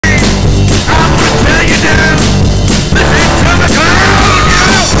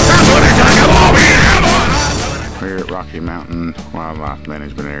Rocky Mountain Wildlife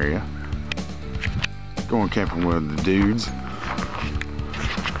Management Area. Going camping with the dudes.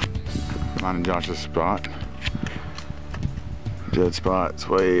 Mine and Josh's spot. Judd's spot's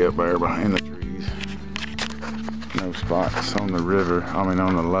way up there behind the trees. No spots on the river, I mean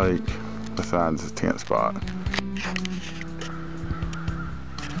on the lake, besides the tent spot.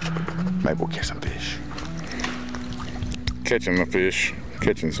 Maybe we'll catch some fish. Catching the fish,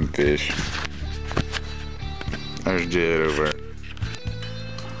 catching some fish. There's Judd over there.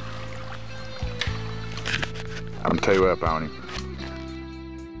 I'm two up on him.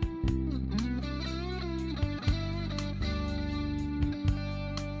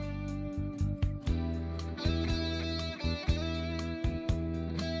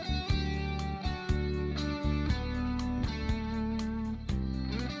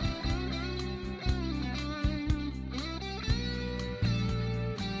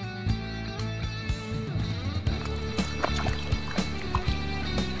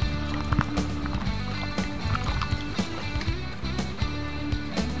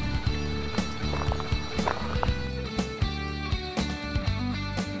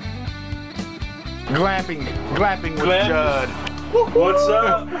 Glamping with Judd. What's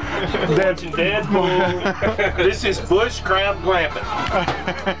up? Watching Deadpool. This is bushcraft glamping.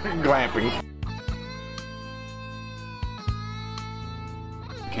 Glamping.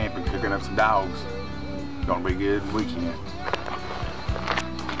 Camping, cooking up some dogs. Gonna be a good weekend.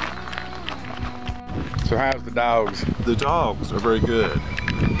 So how's the dogs? The dogs are very good.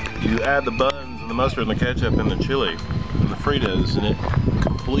 You add the buns and the mustard and the ketchup and the chili and the Fritos, and it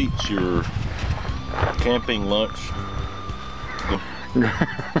completes your camping lunch,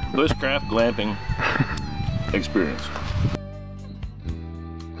 bushcraft glamping experience.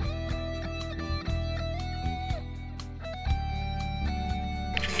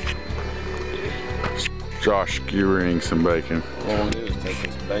 Josh skewering some bacon. All we do is take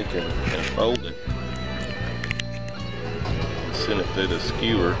this bacon and fold it, and send it through the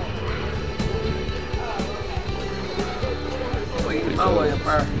skewer. My way up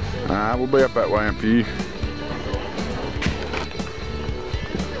there. We'll be up that way in a few.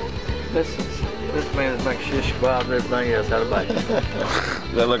 This man that makes shish kebabs and everything else out of bacon.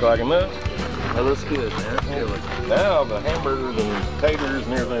 Does that look like enough? That looks good, man. That's good. Now the hamburgers and taters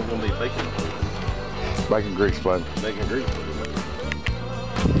and everything's gonna be bacon. Bacon grease flavor. Bacon grease.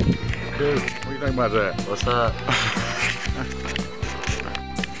 Good. What do you think about that? What's up?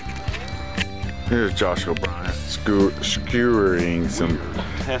 Here's Josh O'Brien skewering some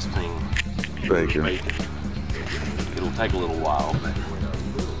Testing bacon. It'll take a little while, but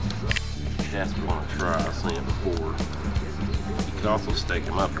just want to try. I've seen it before. You can also stake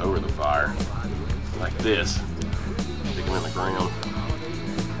them up over the fire like this. Stick them in the ground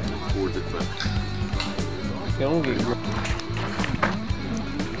towards it, but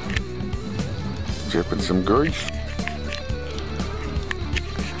Dripping some grease.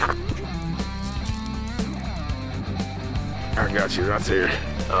 I got you right there.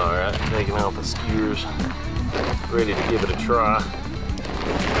 all right, taking out the skewers, ready to give it a try.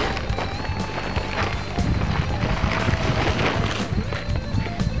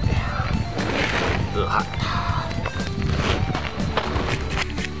 We'll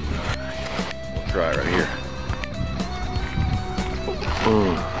try it right here.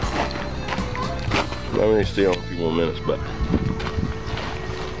 Let me stay on a few more minutes, but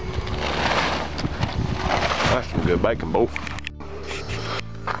that's some good bacon, boy.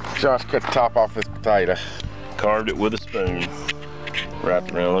 Josh cut the top off this potato. Carved it with a spoon,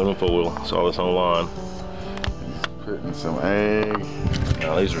 wrapped around aluminum foil. Saw this online. Putting some egg.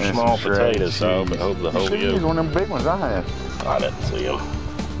 Now these are and small some shredded potatoes, so I hope the whole These yolk. one of them big ones I had. I didn't see them.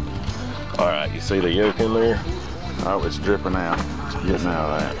 All right, you see the yolk in there? Oh, it's dripping out. It's getting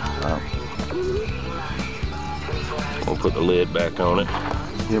out of that. Oh. We'll put the lid back on it.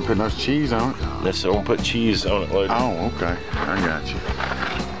 You didn't put no cheese on it? This won't put cheese on it later. Oh, okay. I got you.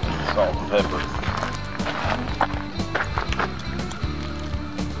 Salt and pepper.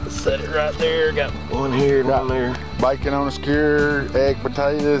 Set it right there. Got one here and one there. Bacon on a skewer, egg,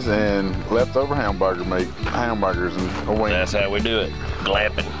 potatoes, and leftover hamburger meat. Hamburgers and a wing. That's how we do it.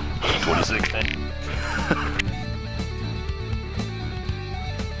 Glamping 2016.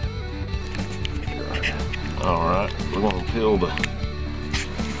 All right, we're gonna peel the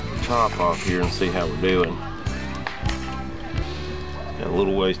top off here and see how we're doing. Got a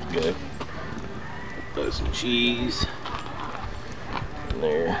little ways to go. Throw some cheese in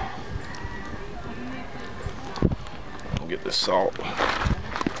there. I'll get the salt.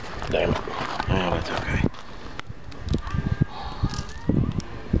 Damn it. Oh, that's okay.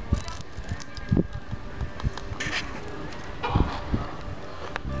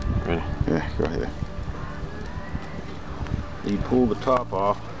 top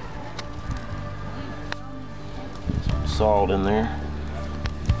off. Some salt in there.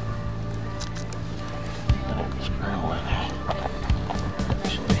 Scramble it.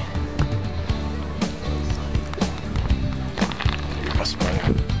 Actually, get my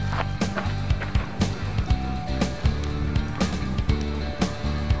spoon.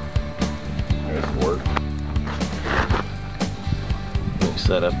 There's work. Mix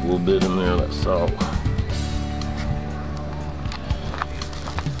that up a little bit in there, that salt.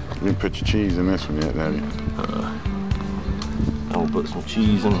 You didn't put your cheese in this one yet, have you? I'm gonna put some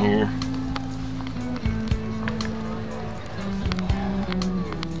cheese in here.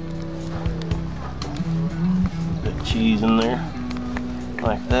 Put cheese in there,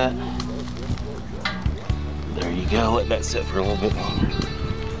 like that. There you go. Let that sit for a little bit longer.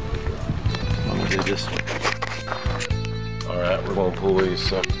 Let me do this one. All right, we're gonna pull these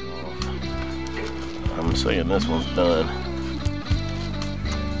suckers off. I'm saying this one's done.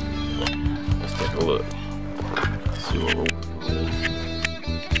 Let's take a look. See what we're working with.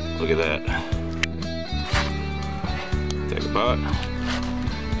 Look at that. Take a bite.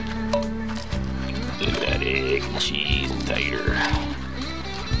 Look at that egg and cheese and tater.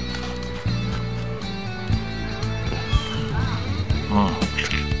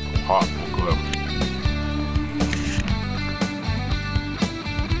 Hot and cool.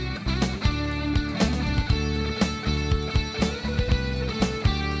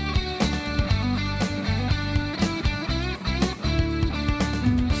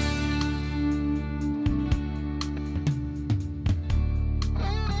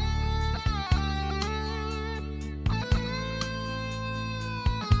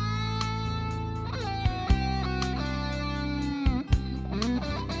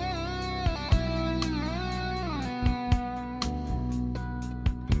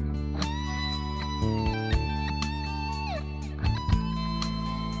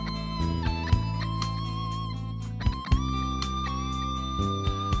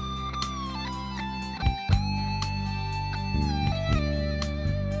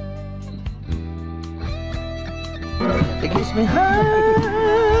 It gets me high.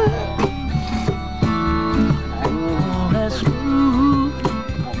 Oh, that's smooth.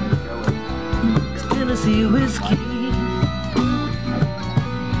 It's Tennessee whiskey.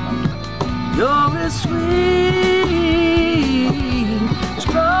 You're as sweet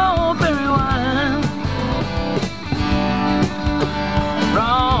strawberry wine.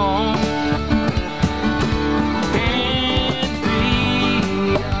 Wrong can't be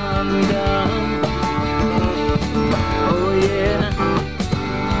undone.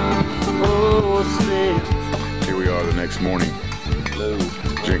 Here we are the next morning,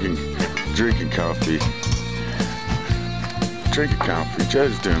 drinking coffee. Drinking coffee.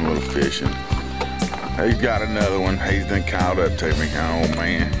 Joe's doing a little fishing. He's got another one. He's done caught up to me. Oh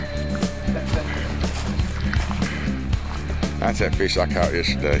man, that's that fish I caught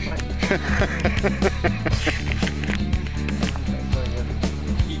yesterday.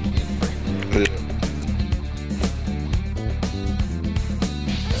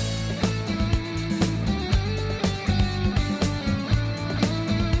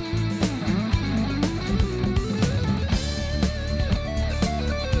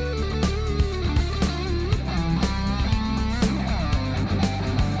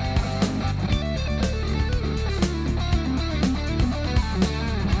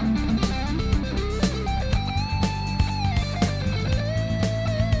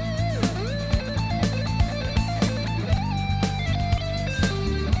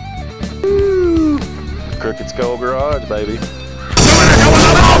 Crooked Skull Garage, baby.